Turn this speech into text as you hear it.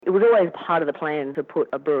It was always part of the plan to put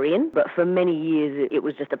a brewery in, but for many years it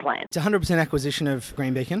was just a plan. It's 100% acquisition of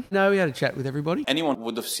Green Beacon. No, we had a chat with everybody. Anyone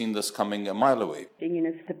would have seen this coming a mile away.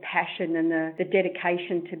 It's the passion and the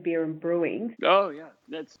dedication to beer and brewing. Oh, yeah.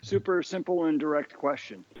 That's super simple and direct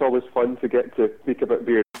question. It's always fun to get to speak about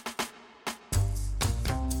beer.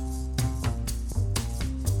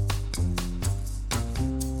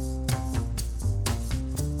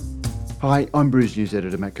 Hi, I'm Brews News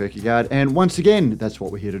editor Matt Kirkegaard, and once again, that's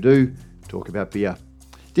what we're here to do, talk about beer.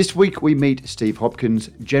 This week we meet Steve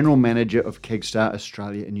Hopkins, General Manager of Kegstar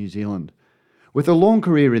Australia and New Zealand. With a long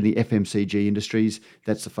career in the FMCG industries,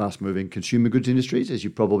 that's the fast-moving consumer goods industries, as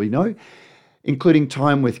you probably know, including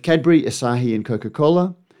time with Cadbury, Asahi and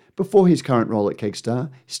Coca-Cola. Before his current role at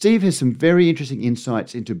Kegstar, Steve has some very interesting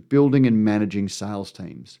insights into building and managing sales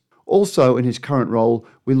teams. Also, in his current role,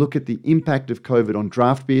 we look at the impact of COVID on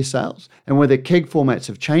draft beer sales and whether keg formats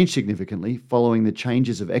have changed significantly following the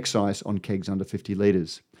changes of excise on kegs under 50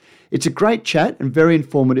 litres. It's a great chat and very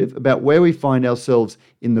informative about where we find ourselves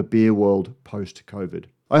in the beer world post-COVID.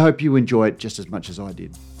 I hope you enjoy it just as much as I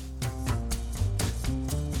did.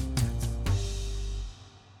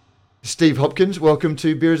 Steve Hopkins, welcome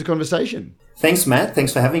to Beer as a Conversation. Thanks, Matt.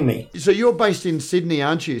 Thanks for having me. So you're based in Sydney,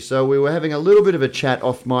 aren't you? So we were having a little bit of a chat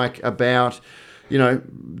off mic about,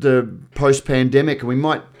 the post-pandemic, and we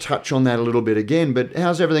might touch on that a little bit again, but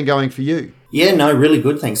how's everything going for you? Yeah, no, really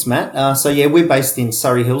good. Thanks, Matt. We're based in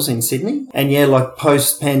Surrey Hills in Sydney. And like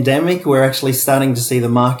post-pandemic, we're actually starting to see the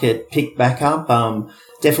market pick back up.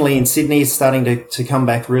 Definitely in Sydney, it's starting to come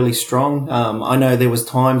back really strong. I know there was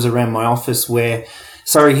times around my office where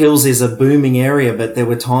Surrey Hills is a booming area, but there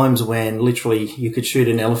were times when literally you could shoot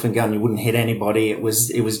an elephant gun, you wouldn't hit anybody. It was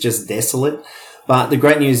just desolate. But the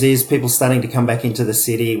great news is people starting to come back into the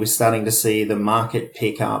city. We're starting to see the market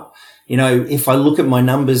pick up. If I look at my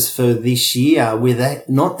numbers for this year, we're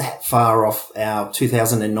not that far off our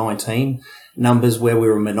 2019 numbers where we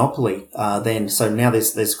were a monopoly then. So now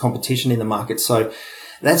there's competition in the market. So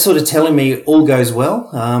that's sort of telling me all goes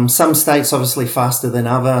well. Some states obviously faster than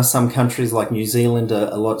others. Some countries like New Zealand are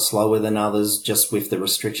a lot slower than others just with the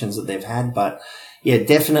restrictions that they've had. But yeah,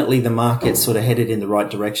 definitely the market's sort of headed in the right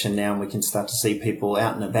direction now, and we can start to see people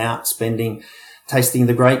out and about spending, tasting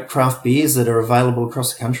the great craft beers that are available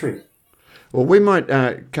across the country. Well, we might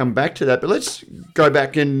come back to that, but let's go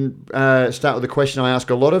back and start with a question I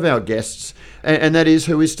ask a lot of our guests, and that is,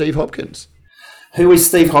 who is Steve Hopkins? Who is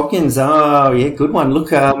Steve Hopkins? Oh, yeah, good one.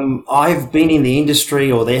 Look, I've been in the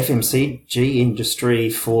industry or the FMCG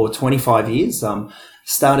industry for 25 years.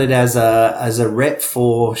 Started as a rep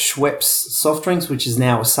for Schweppes soft drinks, which is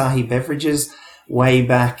now Asahi Beverages, way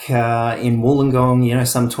back in Wollongong,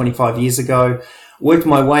 some 25 years ago. Worked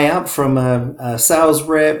my way up from a sales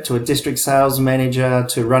rep to a district sales manager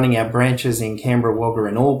to running our branches in Canberra, Wagga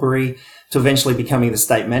and Albury, to eventually becoming the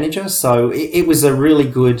state manager. So it was a really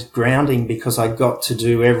good grounding because I got to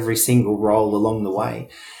do every single role along the way.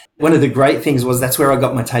 One of the great things was that's where I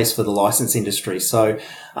got my taste for the license industry. So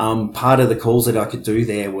part of the calls that I could do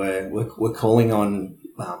there were calling on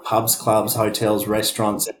pubs, clubs, hotels,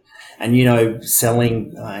 restaurants, and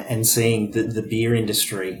selling and seeing the beer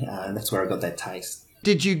industry. That's where I got that taste.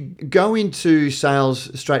 Did you go into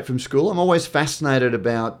sales straight from school? I'm always fascinated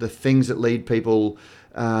about the things that lead people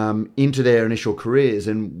into their initial careers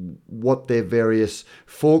and what their various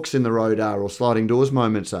forks in the road are or sliding doors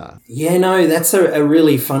moments are. Yeah, no, that's a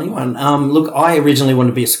really funny one. Look, I originally wanted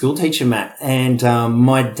to be a school teacher, Matt, and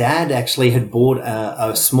my dad actually had bought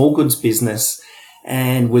a small goods business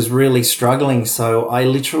and was really struggling. So I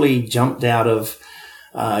literally jumped out of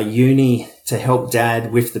uni to help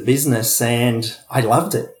Dad with the business, and I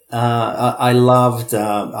loved it. I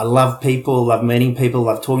love people, love meeting people,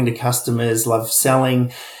 love talking to customers, love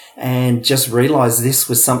selling, and just realized this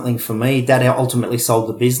was something for me. Dad ultimately sold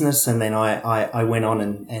the business, and then I went on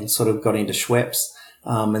and sort of got into Schweppes.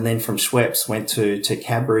 And then from Schweppes went to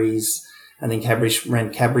Cadbury's, and then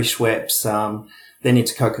ran Cadbury Schweppes, then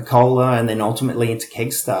into Coca-Cola, and then ultimately into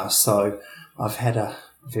Kegstar. So I've had a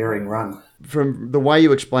varying run. From the way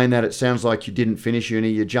you explain that, it sounds like you didn't finish uni.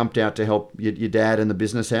 You jumped out to help your dad and the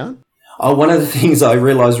business out. Oh, one of the things I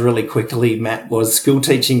realised really quickly, Matt, was school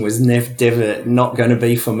teaching was never not going to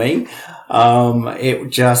be for me. It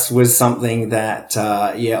just was something that,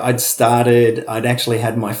 I'd actually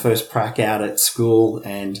had my first prac out at school,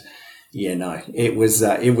 and it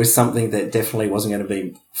was something that definitely wasn't going to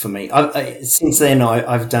be for me. Since then,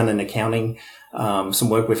 I've done an accounting, some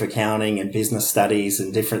work with accounting and business studies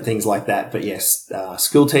and different things like that. But yes,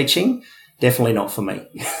 school teaching definitely not for me.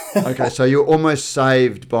 Okay, so you're almost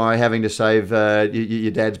saved by having to save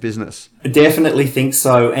your dad's business. Definitely think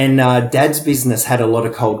so. And Dad's business had a lot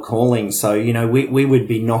of cold calling. So, we would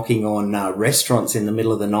be knocking on restaurants in the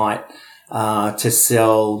middle of the night to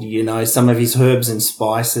sell, some of his herbs and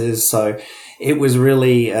spices. So it was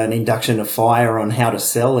really an induction of fire on how to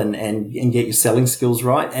sell and get your selling skills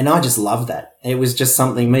right. And I just loved that. It was just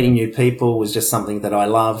something, meeting new people was just something that I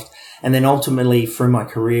loved. And then ultimately through my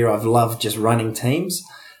career, I've loved just running teams.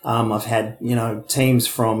 I've had, teams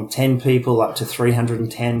from 10 people up to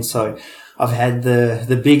 310. So I've had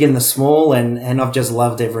the big and the small and I've just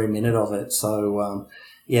loved every minute of it. So,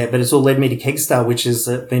 but it's all led me to Kegstar, which has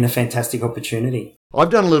been a fantastic opportunity. I've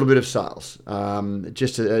done a little bit of sales,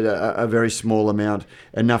 just a very small amount,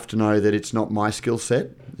 enough to know that it's not my skill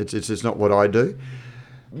set. It's not what I do.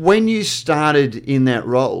 When you started in that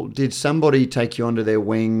role, did somebody take you under their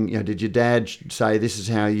wing? Did your dad say, this is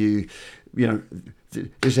how this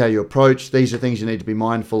is how you approach, these are things you need to be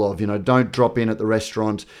mindful of, don't drop in at the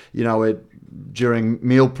restaurant, during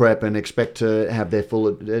meal prep and expect to have their full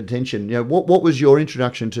attention. What was your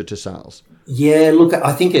introduction to sales? Yeah, look,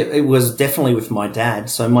 I think it was definitely with my dad.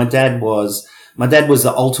 So my dad was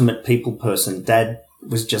the ultimate people person. Dad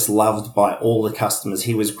was just loved by all the customers.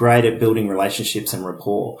 He was great at building relationships and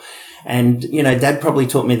rapport. And, Dad probably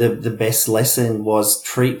taught me the best lesson was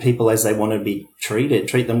treat people as they want to be treated,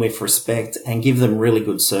 treat them with respect and give them really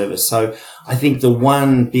good service. So I think the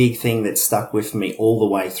one big thing that stuck with me all the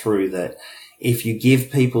way through, that if you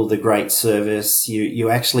give people the great service, you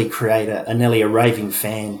actually create nearly a raving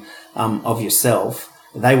fan of yourself.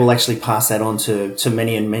 They will actually pass that on to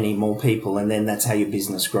many and many more people, and then that's how your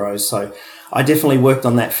business grows. So I definitely worked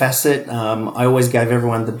on that facet. I always gave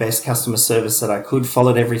everyone the best customer service that I could,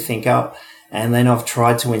 followed everything up, and then I've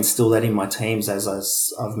tried to instill that in my teams as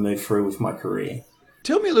I've moved through with my career.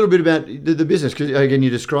 Tell me a little bit about the business, because again, you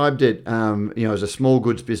described it, as a small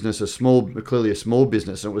goods business, clearly a small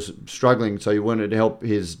business, and it was struggling. So you wanted to help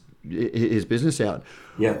his business out.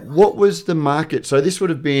 Yeah. What was the market? So this would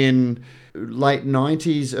have been late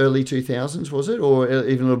 90s, early 2000s, was it? Or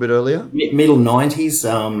even a little bit earlier? Middle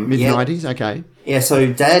 90s. Mid-90s, okay. Yeah,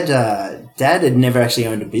 so Dad had never actually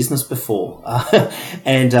owned a business before,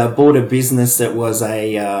 and bought a business that was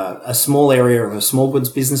a small area of a small goods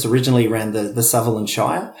business, originally around the Sutherland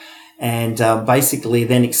Shire, and basically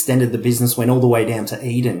then extended the business, went all the way down to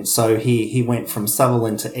Eden. So he went from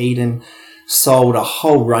Sutherland to Eden, sold a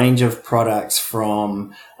whole range of products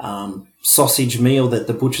from sausage meal that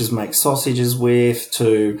the butchers make sausages with,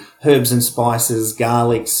 to herbs and spices,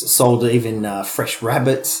 garlics, sold even fresh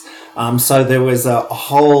rabbits. So there was a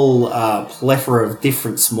whole plethora of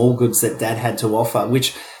different small goods that Dad had to offer,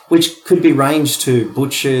 which could be ranged to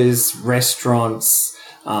butchers, restaurants,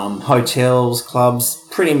 hotels, clubs.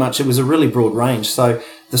 Pretty much it was a really broad range. So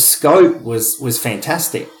the scope was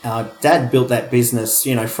fantastic. Dad built that business,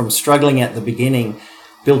 from struggling at the beginning,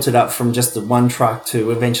 built it up from just the one truck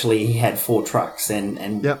to eventually he had 4 trucks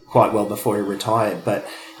and Yep. quite well before he retired. But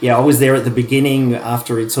yeah, I was there at the beginning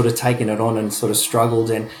after he'd sort of taken it on and sort of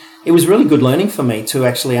struggled. And it was really good learning for me to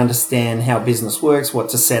actually understand how business works, what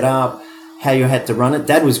to set up, how you had to run it.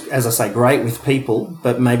 Dad was, as I say, great with people,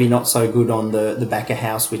 but maybe not so good on the back of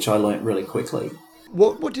house, which I learnt really quickly.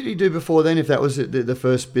 What did he do before then, if that was the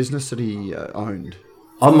first business that he owned?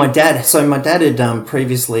 Oh, my dad. So my dad had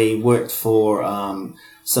previously worked for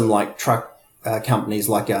some like truck companies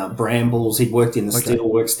like Brambles. He'd worked in the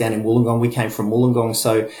steelworks down in Wollongong. We came from Wollongong.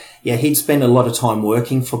 So yeah, he'd spent a lot of time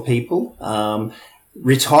working for people,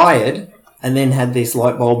 retired, and then had this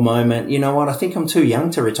light bulb moment. You know what? I think I'm too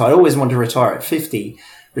young to retire. I always wanted to retire at 50.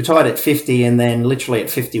 Retired at 50, and then literally at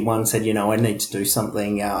 51 said, I need to do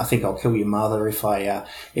something. I think I'll kill your mother if I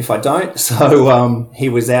don't. So he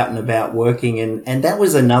was out and about working, and that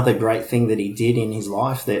was another great thing that he did in his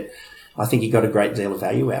life that I think he got a great deal of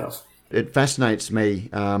value out of. It fascinates me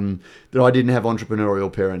that I didn't have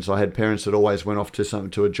entrepreneurial parents. I had parents that always went off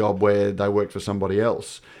to a job where they worked for somebody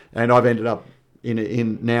else, and I've ended up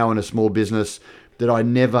now in a small business that I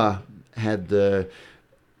never had the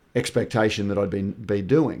expectation that I'd be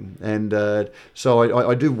doing. And so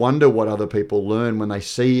I do wonder what other people learn when they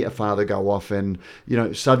see a father go off and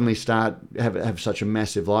suddenly have such a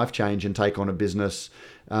massive life change and take on a business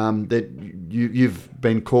that you've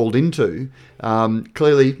been called into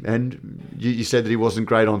clearly. And you said that he wasn't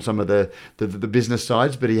great on some of the business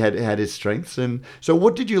sides, but he had his strengths. And so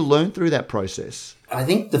what did you learn through that process? I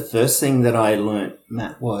think the first thing that I learnt,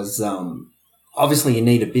 Matt, was obviously you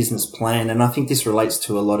need a business plan, and I think this relates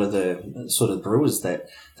to a lot of the sort of brewers that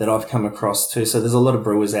I've come across too. So there's a lot of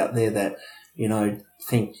brewers out there that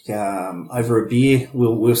think over a beer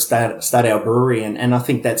we'll start our brewery, and I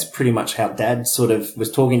think that's pretty much how Dad sort of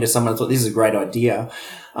was talking to someone. I thought, this is a great idea,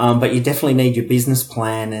 but you definitely need your business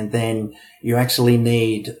plan, and then you actually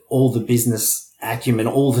need all the business acumen,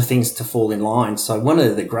 all the things to fall in line. So one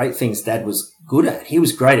of the great things Dad was good at, he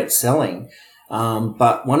was great at selling.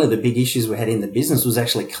 But one of the big issues we had in the business was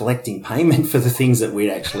actually collecting payment for the things that we'd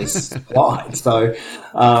actually supplied. So,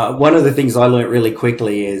 one of the things I learned really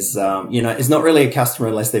quickly is, it's not really a customer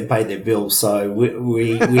unless they've paid their bills. So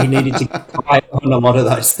we needed to buy on a lot of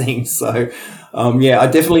those things. So, I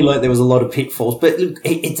definitely learned there was a lot of pitfalls, but look,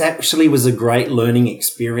 it actually was a great learning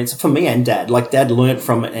experience for me and Dad. Like, Dad learned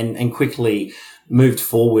from it and quickly moved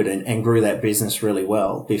forward and grew that business really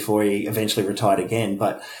well before he eventually retired again.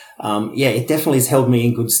 But it definitely has held me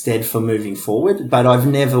in good stead for moving forward. But I've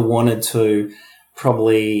never wanted to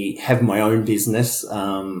probably have my own business.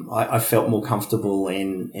 I felt more comfortable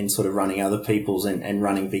in sort of running other people's and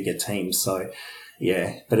running bigger teams. So,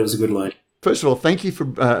 but it was a good learning. First of all, thank you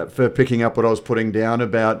for picking up what I was putting down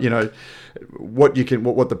about what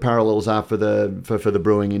the parallels are for the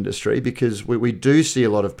brewing industry, because we do see a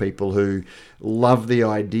lot of people who love the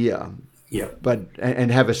idea, but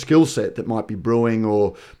and have a skill set that might be brewing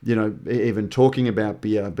or even talking about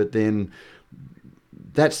beer, but then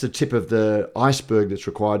that's the tip of the iceberg that's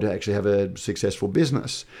required to actually have a successful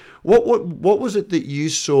business. What was it that you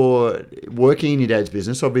saw working in your dad's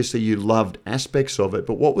business? Obviously, you loved aspects of it,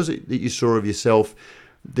 but what was it that you saw of yourself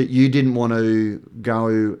that you didn't want to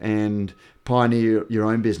go and pioneer your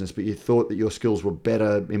own business, but you thought that your skills were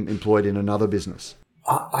better employed in another business?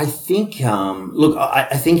 I think,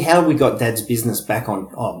 I think how we got Dad's business back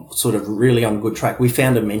on sort of really on good track, we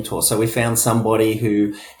found a mentor. So we found somebody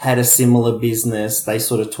who had a similar business. They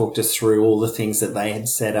sort of talked us through all the things that they had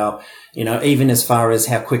set up, even as far as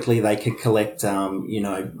how quickly they could collect,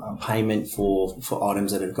 payment for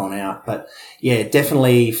items that had gone out. But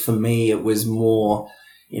definitely for me, it was more,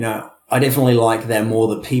 I definitely like that more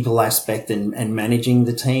the people aspect and managing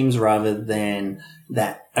the teams rather than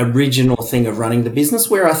that original thing of running the business,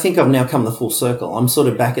 where I think I've now come the full circle. I'm sort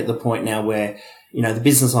of back at the point now where, the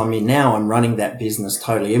business I'm in now, I'm running that business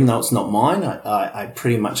totally. Even though it's not mine, I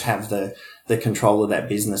pretty much have the control of that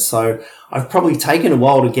business. So I've probably taken a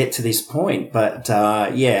while to get to this point, but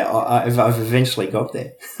I've eventually got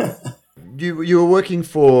there. You were working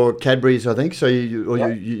for Cadbury's, I think. So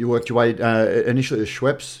you worked your way initially at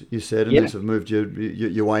Schweppes, you said, and then sort of moved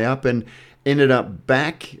your way up and ended up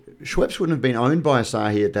back. Schweppes wouldn't have been owned by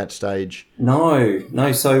Asahi at that stage.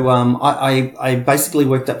 No. So I basically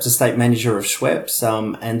worked up to state manager of Schweppes,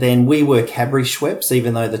 and then we were Cadbury Schweppes,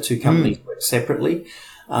 even though the two companies worked separately.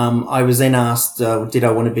 I was then asked, did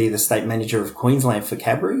I want to be the state manager of Queensland for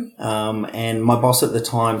Cadbury? And my boss at the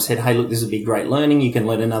time said, hey, look, this would be great learning. You can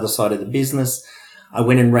learn another side of the business. I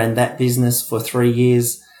went and ran that business for 3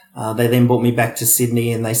 years. They then brought me back to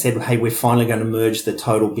Sydney and they said, hey, we're finally going to merge the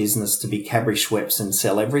total business to be Cadbury Schweppes and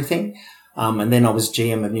sell everything. And then I was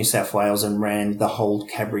GM of New South Wales and ran the whole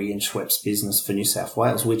Cadbury and Schweppes business for New South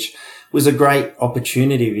Wales, which was a great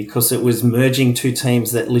opportunity because it was merging two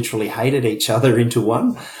teams that literally hated each other into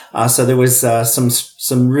one. So there was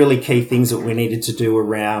some really key things that we needed to do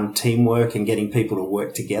around teamwork and getting people to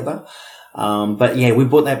work together. We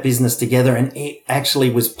brought that business together and it actually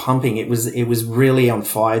was pumping. It was really on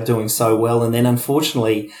fire, doing so well. And then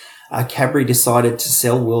unfortunately, Cadbury decided to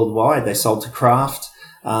sell worldwide. They sold to Kraft.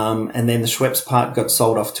 And then the Schweppes part got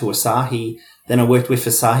sold off to Asahi. Then I worked with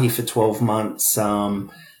Asahi for 12 months,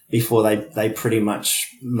 before they pretty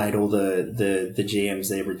much made all the GMs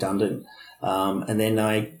there redundant. And then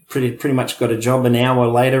I pretty much got a job an hour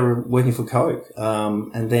later working for Coke.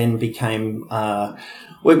 And then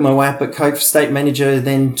worked my way up at Coke for state manager,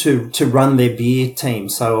 then to run their beer team.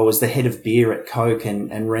 So I was the head of beer at Coke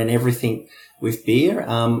and ran everything with beer.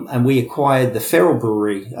 And we acquired the Feral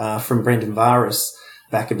Brewery, from Brendan Varis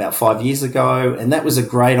back about 5 years ago. And that was a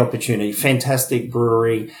great opportunity. Fantastic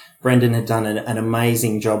brewery. Brendan had done an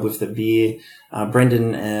amazing job with the beer.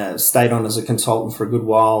 Brendan stayed on as a consultant for a good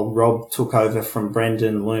while. Rob took over from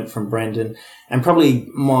Brendan, learnt from Brendan. And probably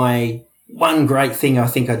my one great thing I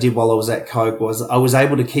think I did while I was at Coke was I was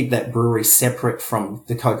able to keep that brewery separate from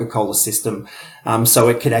the Coca-Cola system, so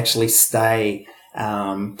it could actually stay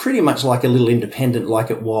pretty much like a little independent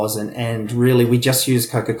like it was. And really we just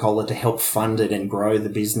used Coca-Cola to help fund it and grow the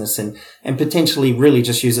business and potentially really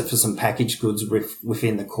just use it for some packaged goods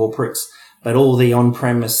within the corporates. But all the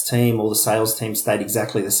on-premise team, all the sales team stayed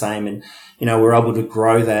exactly the same. And, we're able to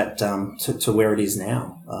grow that to where it is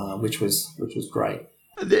now, which was great.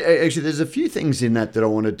 Actually, there's a few things in that I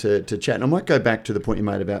wanted to chat. And I might go back to the point you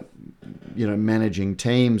made about managing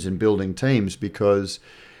teams and building teams, because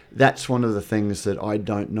that's one of the things that I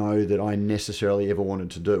don't know that I necessarily ever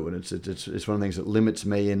wanted to do, and it's one of the things that limits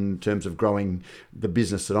me in terms of growing the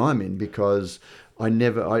business that I'm in, because I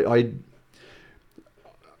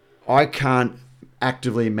can't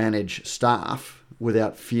actively manage staff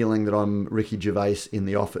without feeling that I'm Ricky Gervais in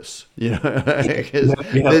the office, that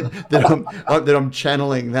I'm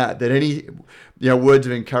channeling that any, words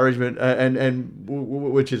of encouragement and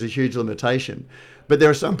which is a huge limitation. But there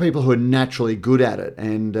are some people who are naturally good at it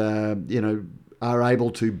and, are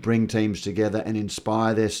able to bring teams together and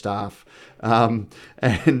inspire their staff. And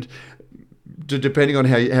depending on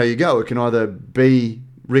how you go, it can either be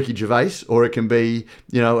Ricky Gervais or it can be,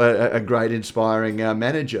 a great inspiring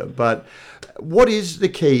manager. But what is the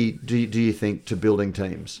key, do you think, to building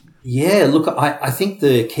teams? Yeah, look, I think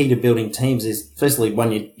the key to building teams is, firstly,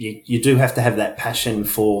 one, you do have to have that passion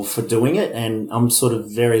for doing it. And I'm sort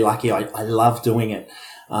of very lucky. I love doing it.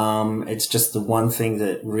 It's just the one thing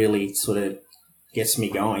that really sort of gets me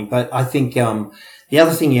going. But I think the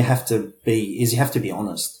other thing you have to be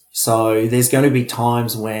honest. So there's going to be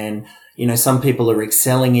times when, some people are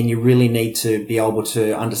excelling and you really need to be able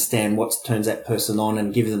to understand what turns that person on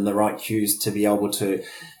and give them the right cues to be able to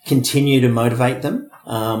continue to motivate them.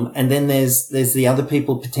 And then there's the other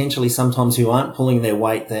people potentially sometimes who aren't pulling their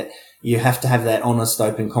weight, that you have to have that honest,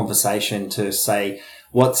 open conversation to say,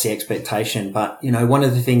 what's the expectation? But, one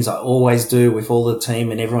of the things I always do with all the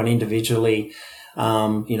team and everyone individually,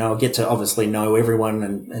 I get to obviously know everyone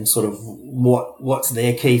and sort of what's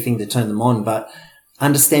their key thing to turn them on, but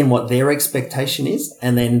understand what their expectation is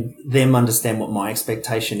and then them understand what my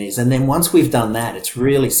expectation is. And then once we've done that, it's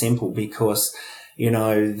really simple because,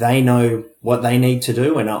 they know what they need to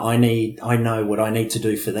do and I know what I need to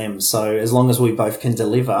do for them. So as long as we both can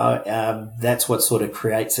deliver, that's what sort of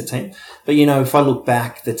creates a team. But, if I look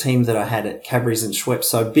back, the team that I had at Cadbury's and Schweppes,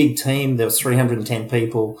 so big team, there was 310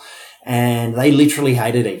 people and they literally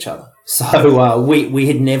hated each other. So we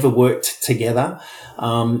had never worked together.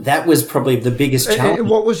 That was probably the biggest challenge. And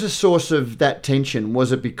what was the source of that tension?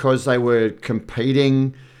 Was it because they were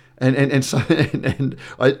competing? And so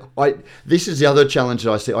I this is the other challenge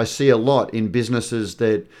that I see. I see a lot in businesses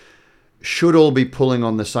that should all be pulling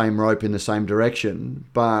on the same rope in the same direction,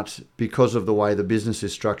 but because of the way the business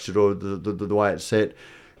is structured or the way it's set,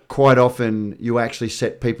 quite often you actually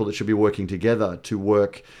set people that should be working together to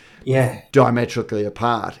work diametrically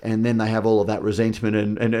apart, and then they have all of that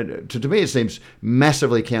resentment, and to me it seems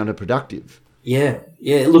massively counterproductive. Yeah.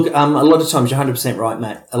 Look, a lot of times you're 100% right,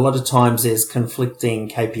 Matt. A lot of times there's conflicting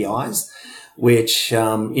KPIs, which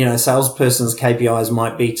salesperson's KPIs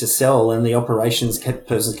might be to sell, and the operations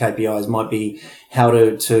person's KPIs might be how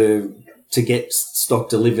to get stock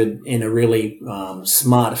delivered in a really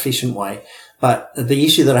smart, efficient way. But the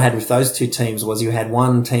issue that I had with those two teams was you had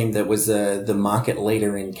one team that was the market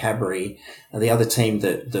leader in Cadbury, and the other team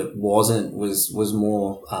that wasn't was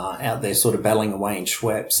more out there sort of battling away in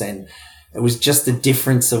Schweppes, and it was just the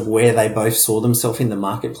difference of where they both saw themselves in the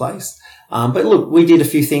marketplace. But look, we did a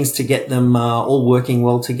few things to get them all working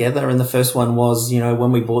well together, and the first one was,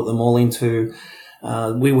 when we brought them all into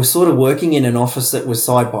we were sort of working in an office that was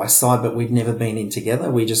side by side, but we'd never been in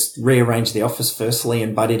together. We just rearranged the office firstly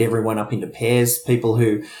and butted everyone up into pairs, people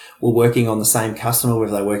who were working on the same customer,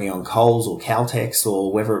 whether they were working on Coles or Caltex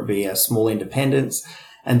or whether it be a small independents.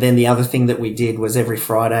 And then the other thing that we did was every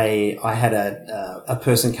Friday I had a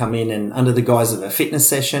person come in, and under the guise of a fitness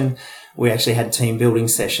session, we actually had team building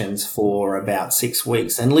sessions for about 6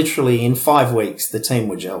 weeks. And literally in 5 weeks, the team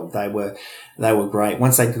were gelled. They were great.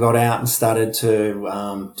 Once they got out and started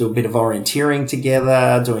to do a bit of orienteering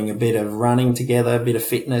together, doing a bit of running together, a bit of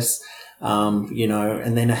fitness, and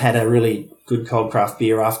then had a really good cold craft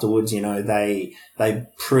beer afterwards, they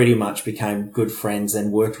pretty much became good friends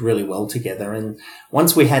and worked really well together. And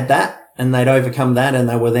once we had that and they'd overcome that and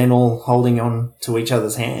they were then all holding on to each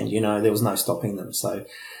other's hand, there was no stopping them. So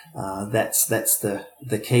that's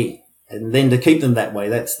the key. And then to keep them that way,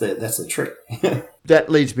 that's the trick. That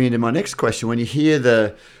leads me into my next question. When you hear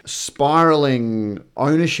the spiraling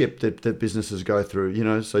ownership that businesses go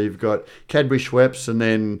through, so you've got Cadbury Schweppes, and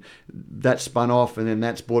then that spun off, and then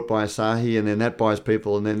that's bought by Asahi, and then that buys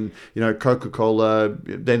people, and then, Coca-Cola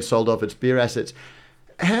then sold off its beer assets.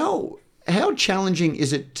 How challenging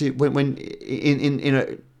is it to when in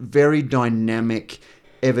a very dynamic,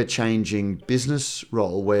 ever-changing business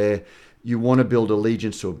role where you want to build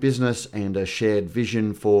allegiance to a business and a shared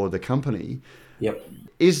vision for the company? Yep.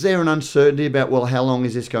 Is there an uncertainty about, well, how long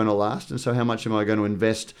is this going to last? And so how much am I going to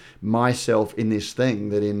invest myself in this thing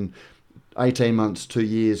that in 18 months, 2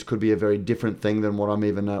 years could be a very different thing than what I'm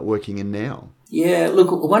even working in now. Yeah,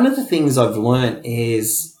 look, one of the things I've learned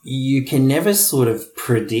is you can never sort of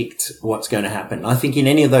predict what's going to happen. I think in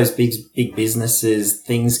any of those big businesses,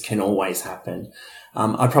 things can always happen.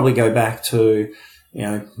 I'd probably go back to,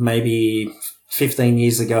 maybe 15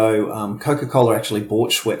 years ago, Coca-Cola actually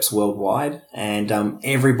bought Schweppes worldwide, and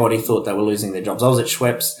everybody thought they were losing their jobs. I was at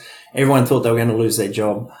Schweppes. Everyone thought they were going to lose their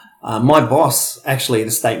job. My boss, actually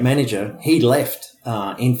the state manager, he left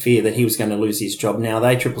in fear that he was going to lose his job. Now, the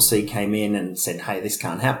ACCC came in and said, hey, this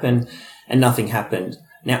can't happen, and nothing happened.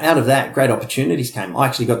 Now, out of that, great opportunities came. I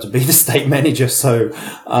actually got to be the state manager, so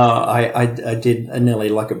I did nearly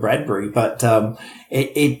like a Bradbury, but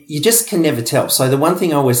you just can never tell. So the one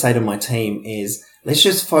thing I always say to my team is, let's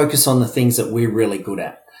just focus on the things that we're really good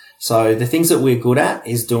at. So the things that we're good at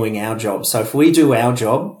is doing our job. So if we do our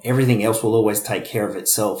job, everything else will always take care of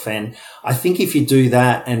itself. And I think if you do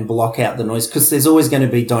that and block out the noise, because there's always going to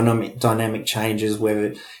be dynamic changes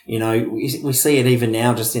where, we see it even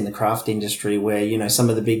now just in the craft industry where,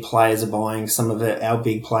 some of the big players are buying some of our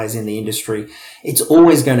big players in the industry. It's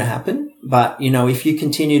always going to happen. But, if you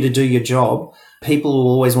continue to do your job, people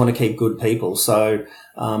will always want to keep good people. So,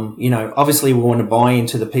 obviously we want to buy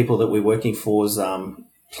into the people that we're working for's,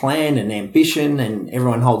 plan and ambition, and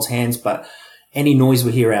everyone holds hands, but any noise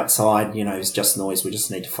we hear outside, is just noise. We just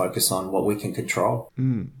need to focus on what we can control.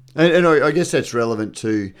 And I guess that's relevant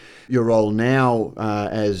to your role now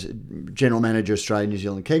as General Manager Australia New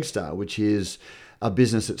Zealand Kegstar, which is a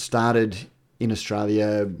business that started in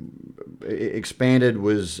Australia, expanded,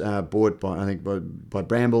 was bought by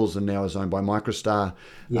Brambles, and now is owned by Microstar.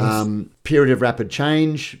 Yes. Period of rapid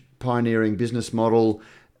change, pioneering business model,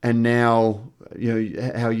 and now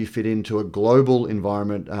how you fit into a global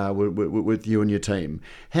environment with you and your team.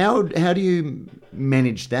 How do you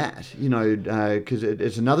manage that? Because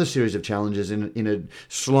it's another series of challenges in a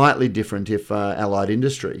slightly different, if allied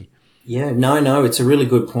industry. Yeah, no, it's a really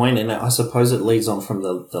good point, and I suppose it leads on from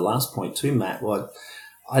the last point too, Matt.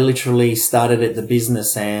 I literally started at the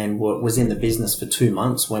business and was in the business for 2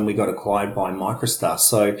 months when we got acquired by Microstar.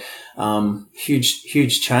 So,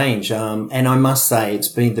 huge change. And I must say it's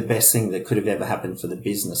been the best thing that could have ever happened for the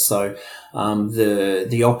business. So,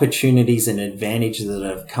 the opportunities and advantages that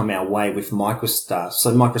have come our way with Microstar.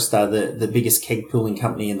 So Microstar, the biggest keg pooling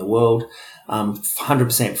company in the world,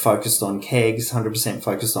 100% focused on kegs, 100%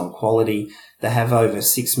 focused on quality. They have over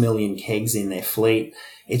 6 million kegs in their fleet.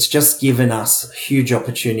 It's just given us huge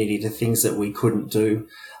opportunity to things that we couldn't do,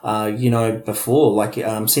 before.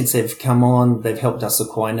 Since they've come on, they've helped us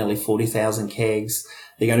acquire nearly 40,000 kegs.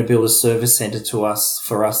 They're going to build a service centre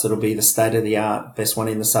for us. It'll be the state of the art, best one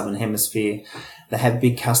in the Southern Hemisphere. They have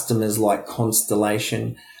big customers like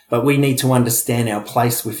Constellation, but we need to understand our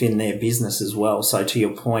place within their business as well. So to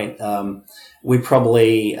your point, we're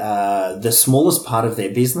probably the smallest part of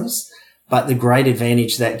their business. But the great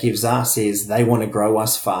advantage that gives us is they want to grow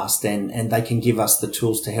us fast, and they can give us the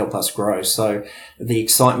tools to help us grow. So the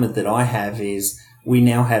excitement that I have is we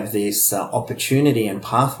now have this opportunity and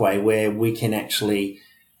pathway where we can actually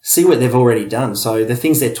see what they've already done. So the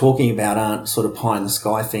things they're talking about aren't sort of pie in the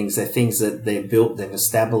sky things. They're things that they've built, they've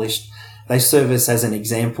established. They service, as an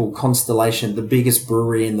example, Constellation, the biggest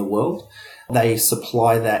brewery in the world. They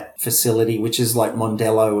supply that facility, which is like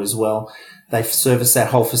Modelo as well. They service that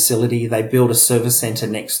whole facility. They build a service centre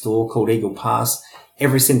next door called Eagle Pass.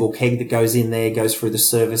 Every single keg that goes in there goes through the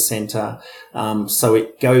service centre. So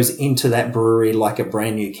it goes into that brewery like a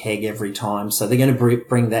brand new keg every time. So they're going to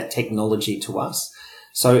bring that technology to us.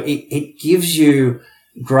 So it gives you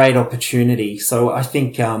great opportunity. So I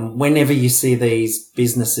think whenever you see these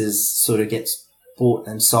businesses sort of get bought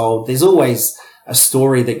and sold, there's always a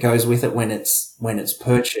story that goes with it when it's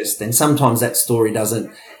purchased. And sometimes that story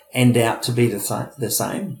doesn't end out to be the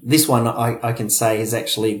same. This one I can say has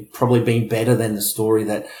actually probably been better than the story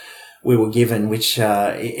that we were given, which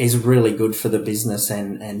is really good for the business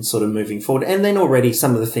and sort of moving forward. And then already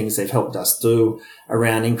some of the things they've helped us do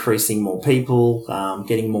around increasing more people,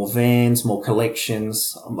 getting more vans, more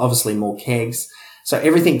collections, obviously more kegs. So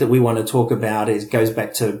everything that we want to talk about goes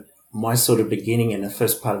back to my sort of beginning in the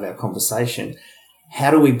first part of our conversation. How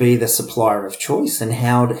do we be the supplier of choice, and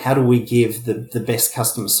how do we give the best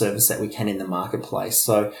customer service that we can in the marketplace?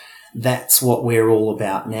 So that's what we're all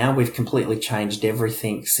about now. We've completely changed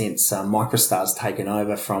everything since Microstar's taken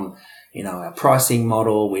over from, our pricing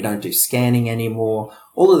model. We don't do scanning anymore.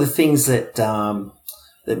 All of the things that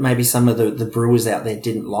maybe some of the brewers out there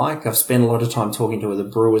didn't like. I've spent a lot of time talking to the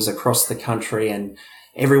brewers across the country, and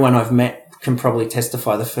everyone I've met can probably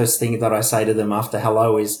testify. The first thing that I say to them after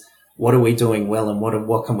hello is, what are we doing well and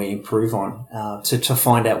what can we improve on, to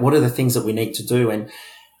find out what are the things that we need to do.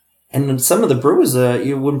 And some of the brewers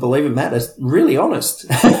you wouldn't believe it, Matt, are really honest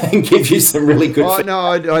and give you some really good feedback.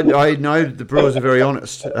 No, I know the brewers are very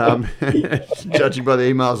honest, judging by the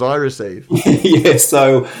emails I receive. Yeah,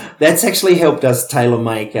 so that's actually helped us tailor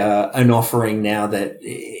make an offering now that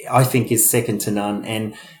I think is second to none,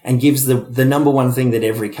 and gives the number one thing that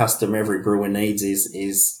every customer, every brewer needs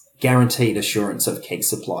is guaranteed assurance of keg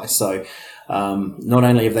supply. So not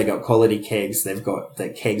only have they got quality kegs, they've got the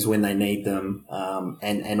kegs when they need them,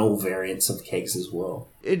 and all variants of kegs as well.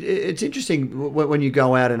 It's interesting when you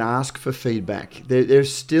go out and ask for feedback.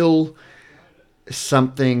 There's still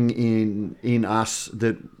something in us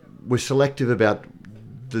that we're selective about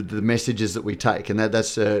the messages that we take, and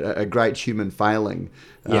that's a great human failing.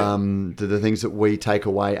 Yeah. The things that we take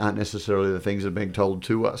away aren't necessarily the things that are being told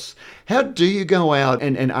to us. How do you go out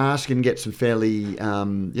and ask and get some fairly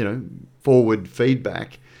forward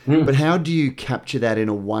feedback, but how do you capture that in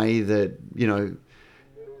a way that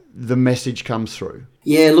the message comes through?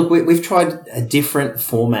 Yeah, look, we've tried a different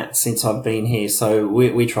format since I've been here. So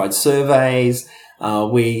we tried surveys.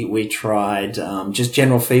 We tried just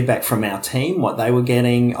general feedback from our team, what they were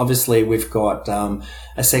getting. Obviously, we've got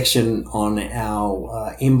a section on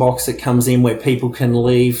our inbox that comes in where people can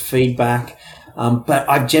leave feedback. But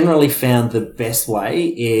I've generally found the best way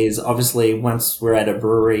is obviously once we're at a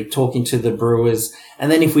brewery, talking to the brewers,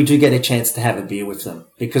 and then if we do get a chance to have a beer with them,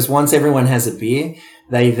 because once everyone has a beer,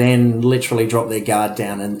 they then literally drop their guard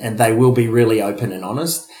down and they will be really open and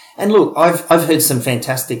honest. And look, I've heard some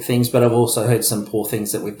fantastic things, but I've also heard some poor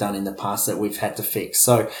things that we've done in the past that we've had to fix.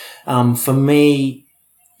 So, for me,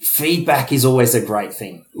 feedback is always a great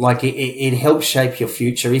thing. Like it helps shape your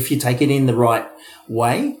future if you take it in the right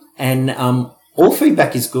way. And, all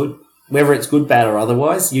feedback is good, whether it's good, bad or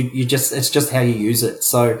otherwise. It's just how you use it.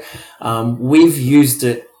 So, we've used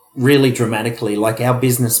it really dramatically. Like our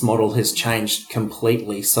business model has changed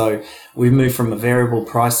completely. So we've moved from a variable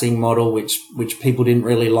pricing model, which people didn't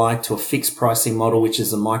really like, to a fixed pricing model, which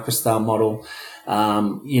is a MicroStar model.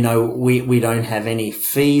 We don't have any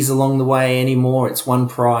fees along the way anymore. It's one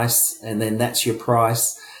price and then that's your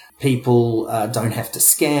price. People don't have to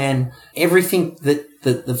scan. Everything that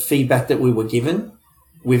the feedback that we were given,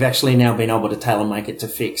 we've actually now been able to tailor make it to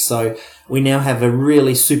fix. So we now have a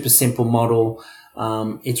really super simple model.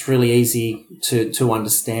 It's really easy to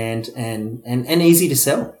understand and easy to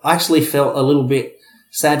sell. I actually felt a little bit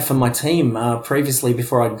sad for my team previously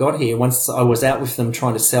before I got here. Once I was out with them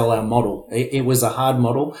trying to sell our model, it was a hard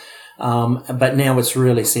model, but now it's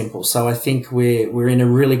really simple. So I think we're in a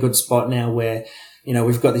really good spot now where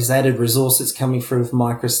we've got this added resource that's coming through with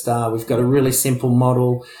MicroStar. We've got a really simple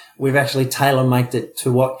model. We've actually tailor-made it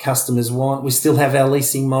to what customers want. We still have our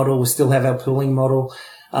leasing model. We still have our pooling model.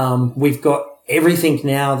 We've got everything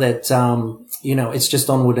now that, it's just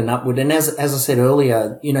onward and upward. And as I said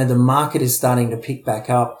earlier, the market is starting to pick back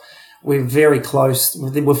up. We're very close.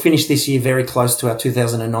 We'll finish this year very close to our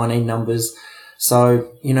 2019 numbers.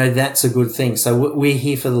 So, that's a good thing. So we're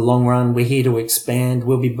here for the long run. We're here to expand.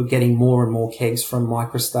 We'll be getting more and more kegs from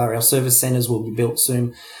MicroStar. Our service centers will be built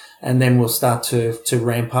soon, and then we'll start to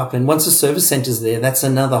ramp up. And once the service center's there, that's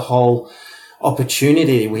another whole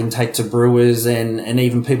opportunity we can take to brewers and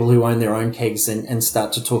even people who own their own kegs and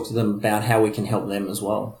start to talk to them about how we can help them as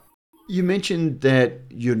well. You mentioned that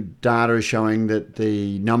your data is showing that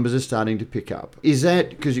the numbers are starting to pick up. Is that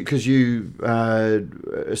because you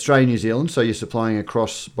Australia, New Zealand, so you're supplying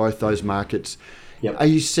across both those markets? Yep. Are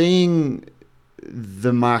you seeing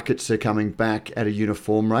the markets are coming back at a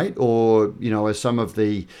uniform rate, or as some of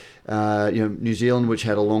the New Zealand, which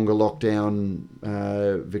had a longer lockdown,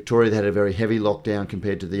 Victoria that had a very heavy lockdown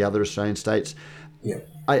compared to the other Australian states? Yeah.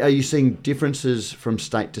 Are you seeing differences from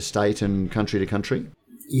state to state and country to country?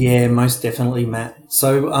 Yeah, most definitely, Matt.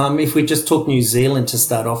 So if we just talk New Zealand to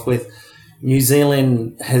start off with, New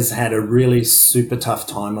Zealand has had a really super tough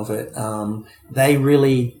time of it. They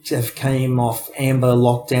really have came off amber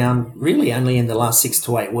lockdown really only in the last 6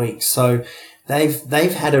 to 8 weeks. So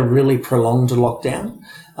they've had a really prolonged lockdown.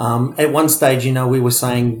 At one stage, we were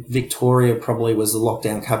saying Victoria probably was the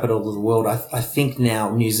lockdown capital of the world. I think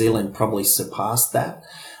now New Zealand probably surpassed that.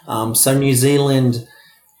 So New Zealand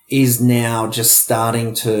is now just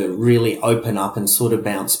starting to really open up and sort of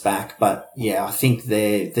bounce back. But yeah, I think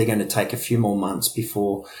they're going to take a few more months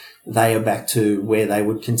before they are back to where they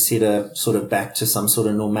would consider sort of back to some sort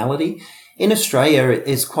of normality. In Australia,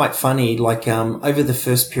 it's quite funny. Like, over the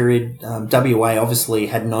first period, WA obviously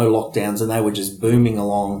had no lockdowns and they were just booming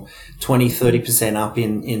along 20-30% up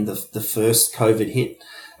in the first COVID hit.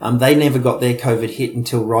 They never got their COVID hit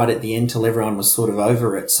until right at the end, till everyone was sort of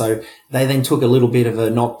over it. So they then took a little bit of a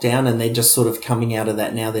knockdown, and they're just sort of coming out of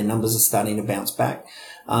that now. Their numbers are starting to bounce back.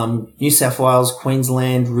 New South Wales,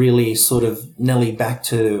 Queensland, really sort of nearly back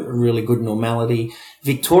to really good normality.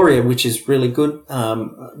 Victoria, which is really good,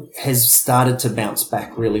 has started to bounce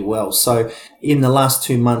back really well. So in the last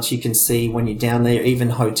 2 months, you can see when you're down there,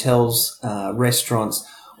 even hotels, restaurants,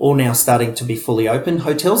 all now starting to be fully open.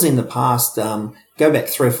 Hotels in the past, go back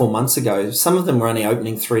 3 or 4 months ago, some of them were only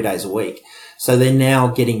opening 3 days a week. So they're now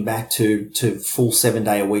getting back to full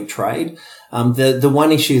 7-day-a-week trade. The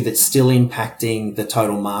one issue that's still impacting the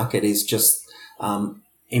total market is just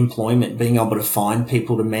employment, being able to find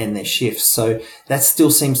people to man their shifts. So that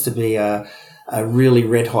still seems to be a really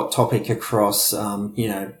red hot topic across,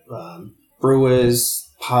 brewers,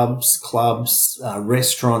 pubs, clubs,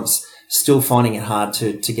 restaurants, still finding it hard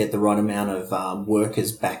to get the right amount of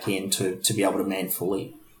workers back in to be able to man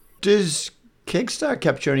fully. Does Kegstar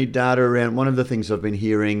capture any data around? One of the things I've been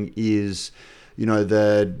hearing is,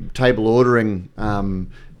 the table ordering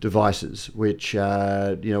devices, which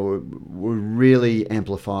were really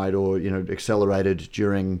amplified or accelerated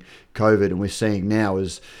during COVID, and we're seeing now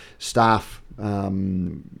as staff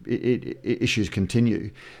issues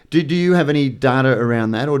continue. Do you have any data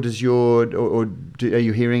around that, or are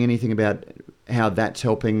you hearing anything about how that's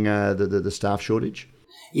helping the staff shortage?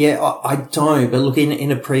 Yeah, I don't. But look, in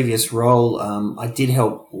a previous role, I did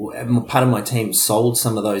help. Part of my team sold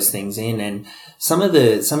some of those things in, and some of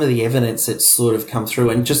the evidence that's sort of come through.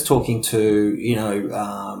 And just talking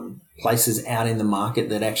to places out in the market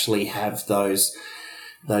that actually have those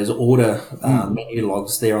order menu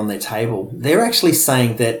logs there on their table, they're actually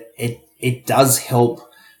saying that it does help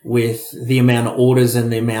with the amount of orders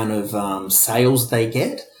and the amount of sales they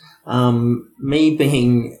get. Me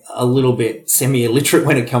being a little bit semi-illiterate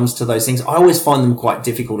when it comes to those things, I always find them quite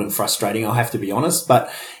difficult and frustrating, I have to be honest.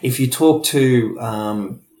 But if you talk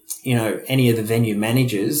to, any of the venue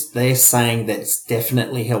managers, they're saying that it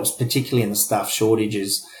definitely helps, particularly in the staff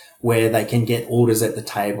shortages where they can get orders at the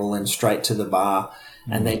table and straight to the bar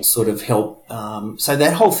and then sort of help. So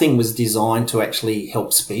that whole thing was designed to actually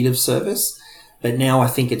help speed of service. But now I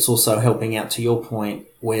think it's also helping out, to your point,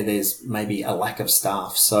 where there's maybe a lack of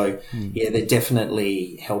staff. So, yeah, they're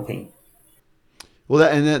definitely helping. Well,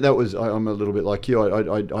 that was, I'm a little bit like you.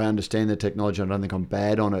 I understand the technology. I don't think I'm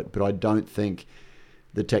bad on it, but I don't think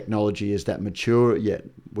the technology is that mature yet,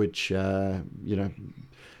 which, will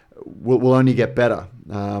only get better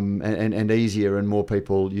and easier, and more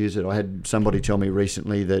people use it. I had somebody tell me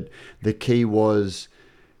recently that the key was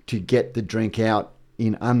to get the drink out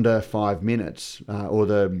in under 5 minutes, or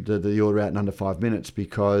the order out in under 5 minutes,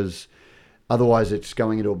 because otherwise it's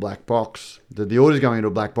going into a black box. The order's going into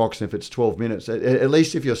a black box, and if it's 12 minutes, at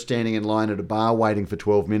least if you're standing in line at a bar waiting for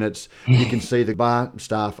 12 minutes, you can see the bar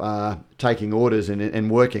staff are taking orders and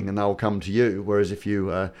working, and they'll come to you. Whereas if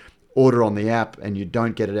you order on the app and you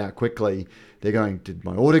don't get it out quickly, they're going, did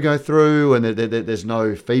my order go through? And there's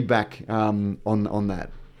no feedback on that.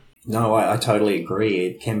 No, I totally agree.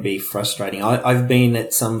 It can be frustrating. I've been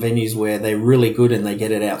at some venues where they're really good and they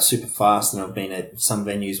get it out super fast, and I've been at some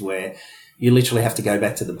venues where you literally have to go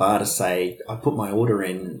back to the bar to say, I put my order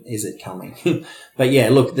in, is it coming? But yeah,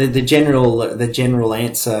 look, the general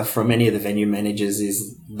answer from many of the venue managers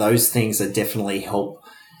is those things are definitely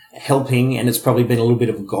helping, and it's probably been a little bit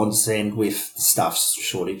of a godsend with staff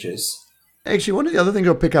shortages. Actually, one of the other things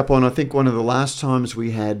I'll pick up on, I think one of the last times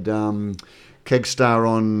we had Kegstar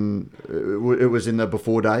on, it was in the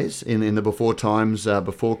before days, in the before times,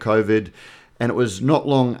 before COVID, and it was not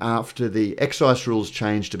long after the excise rules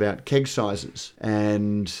changed about keg sizes,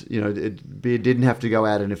 and beer didn't have to go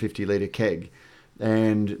out in a 50-litre keg,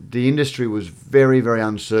 and the industry was very, very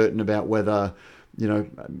uncertain about whether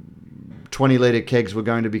 20-litre kegs were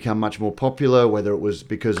going to become much more popular, whether it was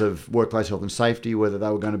because of workplace health and safety, whether they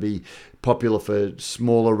were going to be popular for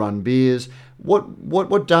smaller run beers.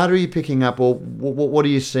 What data are you picking up, or what are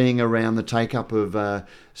you seeing around the take-up of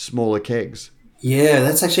smaller kegs? Yeah,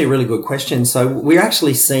 that's actually a really good question. So we're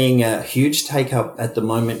actually seeing a huge take-up at the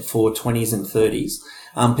moment for 20s and 30s,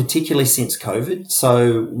 particularly since COVID.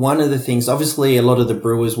 So one of the things, obviously a lot of the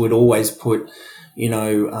brewers would always put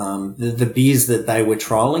the beers that they were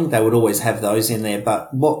trialing, they would always have those in there.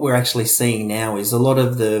 But what we're actually seeing now is a lot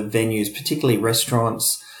of the venues, particularly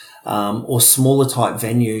restaurants or smaller type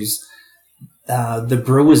venues, the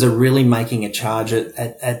brewers are really making a charge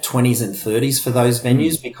at 20s and 30s for those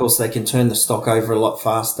venues because they can turn the stock over a lot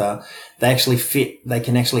faster. They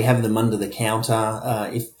can actually have them under the counter,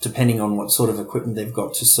 if depending on what sort of equipment they've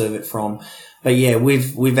got to serve it from. But yeah,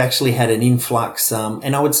 we've actually had an influx,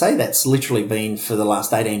 and I would say that's literally been for the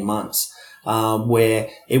last 18 months, where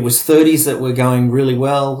it was 30s that were going really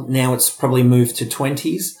well. Now it's probably moved to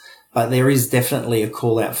 20s. But there is definitely a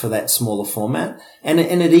call out for that smaller format. And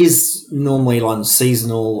it is normally on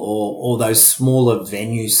seasonal or those smaller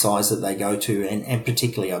venue size that they go to. And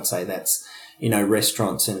particularly I'd say that's,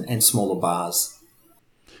 restaurants and smaller bars.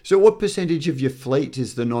 So what percentage of your fleet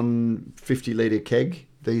is the non-50 litre keg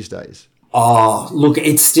these days? Oh, look,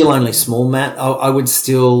 it's still only small, Matt. I would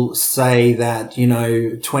still say that,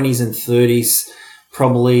 20s and 30s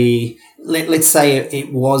probably... Let's say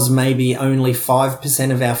it was maybe only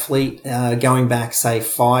 5% of our fleet going back, say,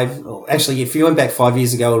 if you went back 5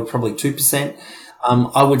 years ago, it was probably 2%.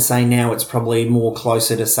 I would say now it's probably more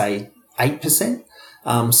closer to, say, 8%.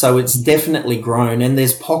 So it's definitely grown. And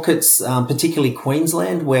there's pockets, particularly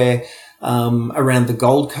Queensland, where around the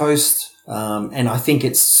Gold Coast, and I think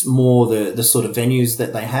it's more the sort of venues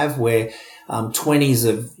that they have where 20s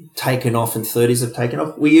have taken off and 30s have taken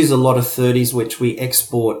off. We use a lot of 30s, which we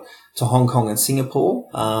export to Hong Kong and Singapore.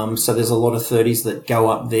 So there's a lot of 30s that go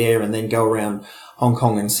up there and then go around Hong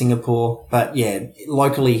Kong and Singapore. But yeah,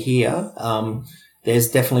 locally here, there's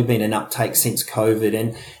definitely been an uptake since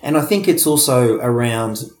COVID. And I think it's also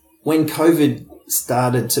around when COVID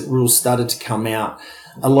rules started to come out,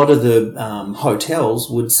 a lot of the hotels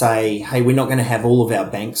would say, hey, we're not going to have all of our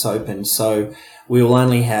banks open. So we will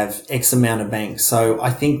only have X amount of banks. So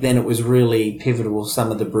I think then it was really pivotal, some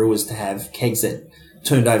of the brewers, to have kegs that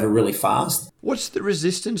turned over really fast. What's the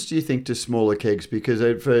resistance, do you think, to smaller kegs? Because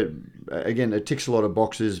it ticks a lot of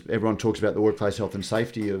boxes. Everyone talks about the workplace health and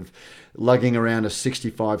safety of lugging around a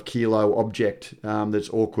 65-kilo object that's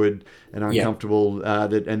awkward and uncomfortable.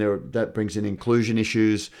 That brings in inclusion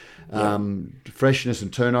issues, freshness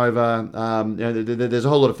and turnover. There's a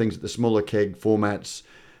whole lot of things that the smaller keg formats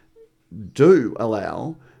do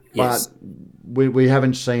allow. Yes. But we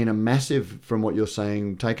haven't seen a massive, from what you're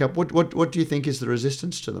saying, take up. What do you think is the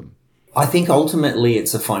resistance to them? I think ultimately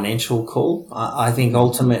it's a financial call. I think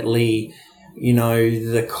ultimately,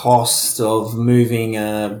 the cost of moving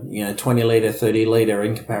a 20 litre, 30 litre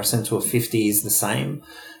in comparison to a 50 is the same.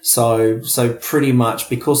 So pretty much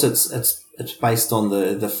because it's based on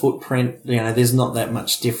the footprint, there's not that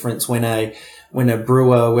much difference when a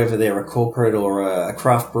brewer, whether they're a corporate or a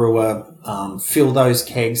craft brewer, fill those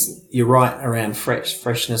kegs. You're right around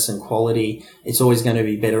freshness and quality. It's always going to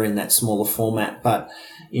be better in that smaller format. But,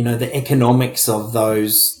 the economics of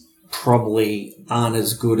those probably aren't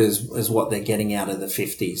as good as what they're getting out of the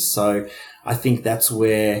 50s. So I think that's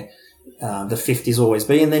where the 50s always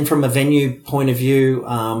be. And then from a venue point of view,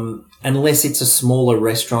 unless it's a smaller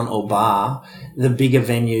restaurant or bar, the bigger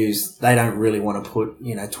venues, they don't really want to put,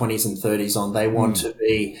 20s and 30s on. They want to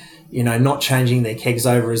be, not changing their kegs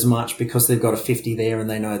over as much because they've got a 50 there and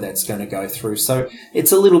they know that's going to go through. So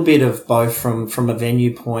it's a little bit of both from a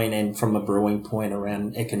venue point and from a brewing point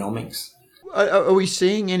around economics. Are we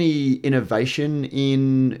seeing any innovation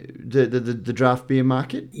in the draft beer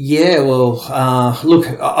market? Yeah, well, look,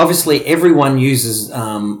 obviously everyone uses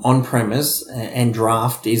on-premise, and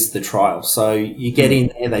draft is the trial. So you get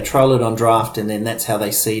in there, they trial it on draft, and then that's how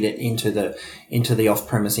they seed it into the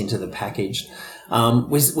off-premise, into the package.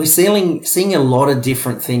 We're seeing a lot of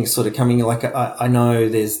different things sort of coming. Like I know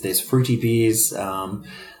there's fruity beers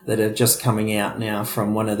that are just coming out now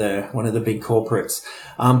from one of the big corporates.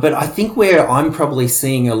 But I think where I'm probably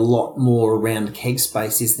seeing a lot more around keg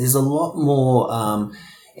space is there's a lot more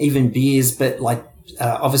even beers, but like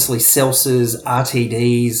obviously seltzers,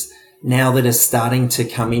 RTDs now that are starting to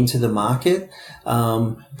come into the market.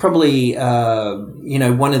 Probably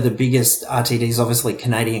one of the biggest RTDs, obviously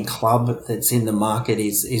Canadian Club, that's in the market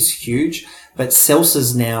is huge. But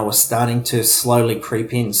seltzers now are starting to slowly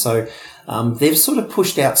creep in. So they've sort of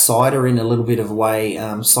pushed out cider in a little bit of a way.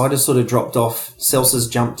 Cider sort of dropped off.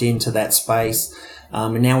 Seltzers jumped into that space.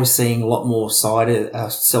 And now we're seeing a lot more cider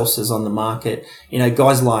seltzers on the market.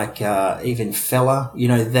 Guys like even Fella,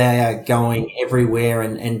 they are going everywhere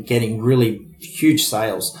and getting really huge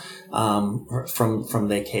sales from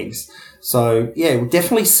their kegs. So, yeah, we're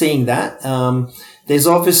definitely seeing that. There's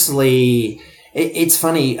obviously... It's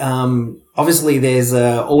funny. Obviously, there's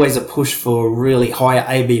always a push for really higher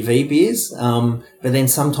ABV beers, but then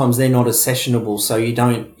sometimes they're not as sessionable, so you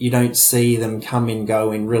don't see them come and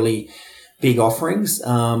go in really big offerings.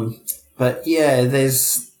 But yeah,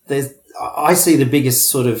 I see the biggest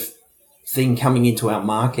sort of thing coming into our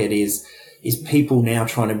market is is people now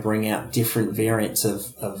trying to bring out different variants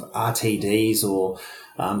of RTDs or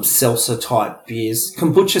seltzer type beers.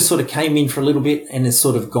 Kombucha sort of came in for a little bit and is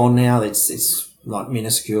sort of gone now. It's like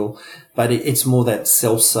minuscule, but it's more that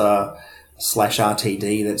seltzer /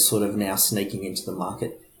 RTD that's sort of now sneaking into the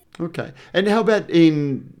market. Okay. And how about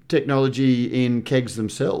in technology in kegs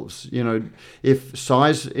themselves? You know, if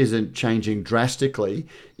size isn't changing drastically,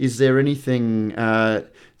 is there anything that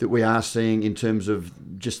we are seeing in terms of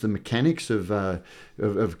just the mechanics of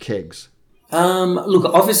kegs? Look,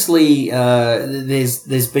 obviously,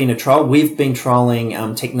 there's been a trial. We've been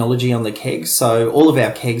trialing technology on the kegs. So all of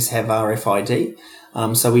our kegs have RFID.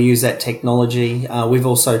 So we use that technology. We've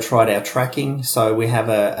also tried our tracking. So we have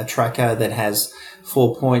a tracker that has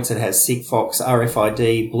 4 points. It has Sigfox,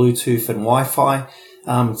 RFID, Bluetooth, and Wi-Fi,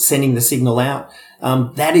 sending the signal out.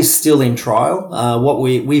 That is still in trial.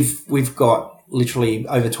 We've got literally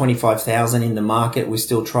over 25,000 in the market. We're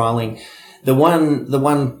still trialing. The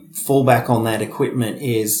one fallback on that equipment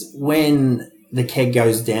is when the keg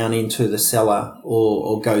goes down into the cellar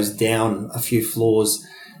or goes down a few floors,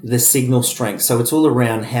 the signal strength. So it's all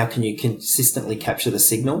around how can you consistently capture the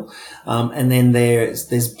signal. And then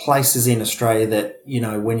there's places in Australia that, you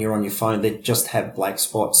know, when you're on your phone, they just have black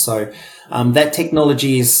spots. So that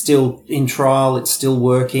technology is still in trial. It's still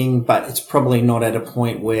working, but it's probably not at a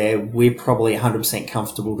point where we're probably 100%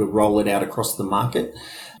 comfortable to roll it out across the market.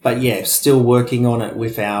 But yeah, still working on it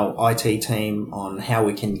with our IT team on how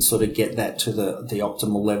we can sort of get that to the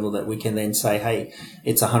optimal level that we can then say, hey,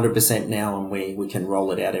 it's 100% now and we can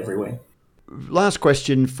roll it out everywhere. Last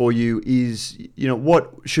question for you is, you know,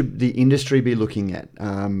 what should the industry be looking at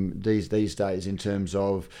these days in terms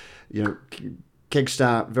of, you know,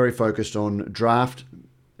 Kegstar very focused on draft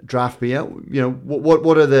beer. You know,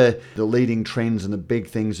 what are the leading trends and the big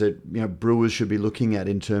things that, you know, brewers should be looking at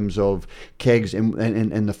in terms of kegs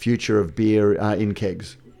and the future of beer in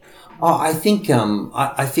kegs? Oh, I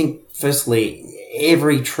think firstly,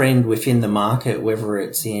 every trend within the market, whether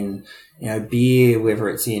it's in, you know, beer, whether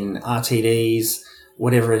it's in RTDs,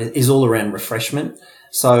 whatever it is all around refreshment.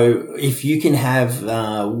 So if you can have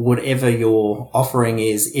whatever your offering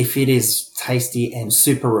is, if it is tasty and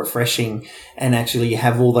super refreshing and actually you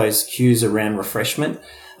have all those cues around refreshment,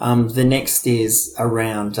 the next is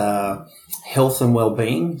around health and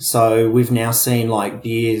well-being. So we've now seen like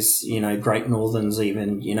beers, you know, Great Northerns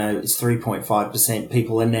even, you know, it's 3.5%.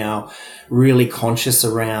 People are now really conscious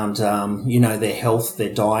around, you know, their health,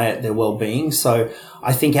 their diet, their well-being. So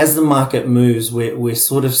I think as the market moves, we're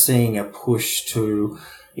sort of seeing a push to,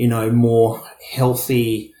 you know, more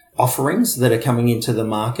healthy offerings that are coming into the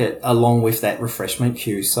market along with that refreshment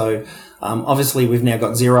cue. So obviously we've now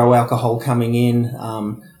got zero alcohol coming in.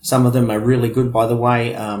 Some of them are really good, by the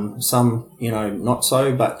way. Some, you know, not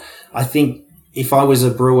so. But I think if I was a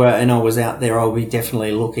brewer and I was out there, I'll be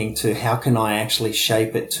definitely looking to how can I actually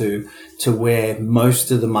shape it to where most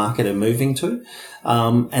of the market are moving to.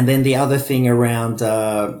 And then the other thing around,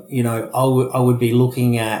 you know, I would be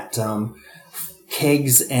looking at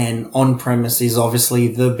kegs and on-premise is obviously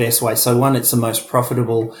the best way. So one, it's the most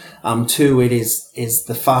profitable. Two, it is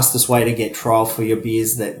the fastest way to get trial for your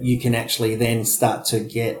beers that you can actually then start to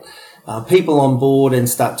get people on board and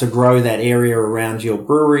start to grow that area around your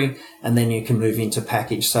brewery, and then you can move into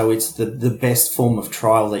package. So it's the best form of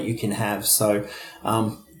trial that you can have. So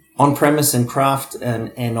on-premise and craft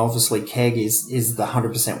and obviously keg is the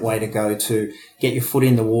 100% way to go to get your foot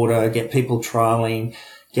in the water, get people trialing,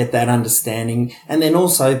 get that understanding. And then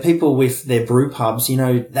also people with their brew pubs, you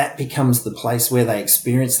know, that becomes the place where they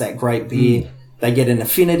experience that great beer. They get an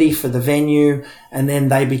affinity for the venue, and then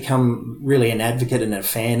they become really an advocate and a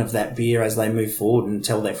fan of that beer as they move forward and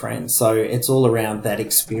tell their friends. So it's all around that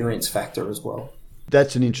experience factor as well.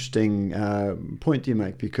 That's an interesting point you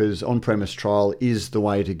make, because on-premise trial is the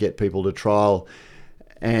way to get people to trial.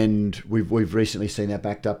 And we've recently seen that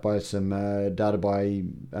backed up by some data by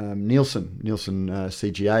Nielsen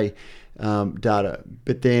CGA data.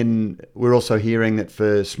 But then we're also hearing that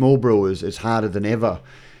for small brewers, it's harder than ever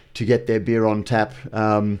to get their beer on tap, to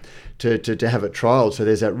have it trialed. So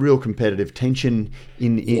there's that real competitive tension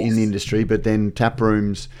in the industry. But then tap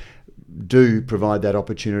rooms do provide that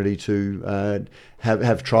opportunity to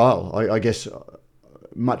have trial. I guess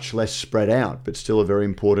much less spread out, but still a very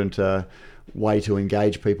important way to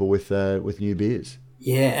engage people with new beers.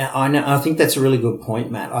 Yeah, I know. I think that's a really good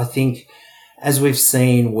point, Matt. I think as we've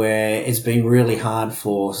seen where it's been really hard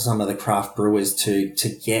for some of the craft brewers to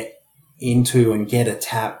get into and get a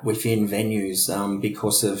tap within venues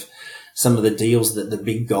because of some of the deals that the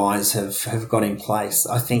big guys have got in place.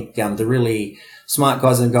 I think the really smart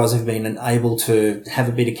guys and girls have been able to have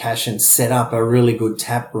a bit of cash and set up a really good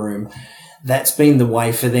tap room. that's been the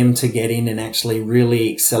way for them to get in and actually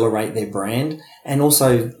really accelerate their brand. And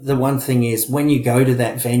also the one thing is when you go to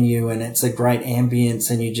that venue and it's a great ambience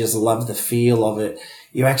and you just love the feel of it,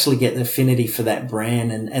 you actually get the affinity for that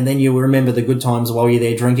brand. And then you remember the good times while you're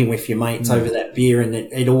there drinking with your mates over that beer, and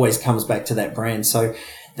it always comes back to that brand. So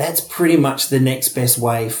that's pretty much the next best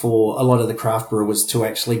way for a lot of the craft brewers to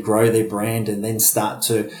actually grow their brand and then start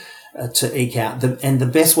to eke out. And the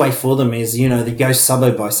best way for them is, they go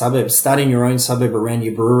suburb by suburb, start in your own suburb around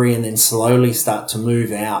your brewery and then slowly start to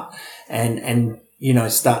move out and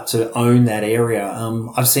start to own that area.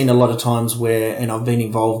 I've seen a lot of times and I've been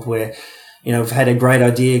involved where, we've had a great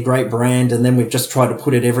idea, great brand, and then we've just tried to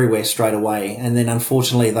put it everywhere straight away. And then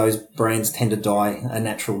unfortunately those brands tend to die a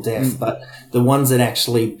natural death. But the ones that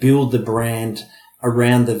actually build the brand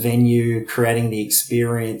around the venue, creating the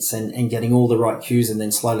experience and getting all the right cues and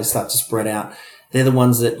then slowly start to spread out, they're the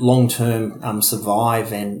ones that long-term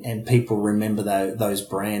survive and people remember those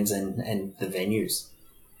brands and the venues.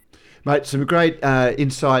 Mate, some great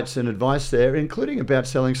insights and advice there, including about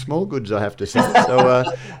selling small goods, I have to say. So,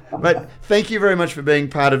 mate, thank you very much for being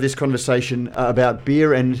part of this conversation about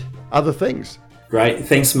beer and other things. Great.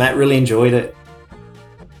 Thanks, Matt. Really enjoyed it.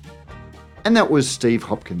 And that was Steve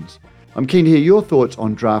Hopkins. I'm keen to hear your thoughts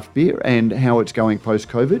on draft beer and how it's going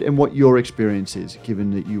post-COVID and what your experience is, given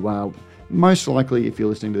that you are most likely, if you're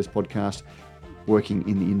listening to this podcast, working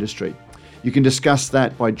in the industry. You can discuss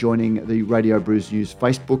that by joining the Radio Brews News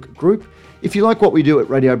Facebook group. If you like what we do at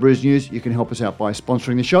Radio Brews News, you can help us out by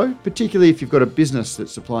sponsoring the show, particularly if you've got a business that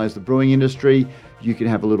supplies the brewing industry. You can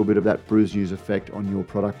have a little bit of that Brews News effect on your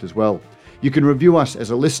product as well. You can review us as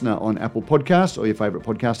a listener on Apple Podcasts or your favourite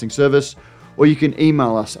podcasting service, or you can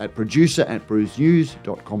email us at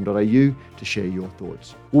producer@brewsnews.com.au to share your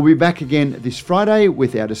thoughts. We'll be back again this Friday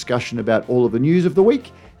with our discussion about all of the news of the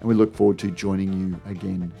week, and we look forward to joining you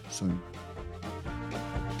again soon.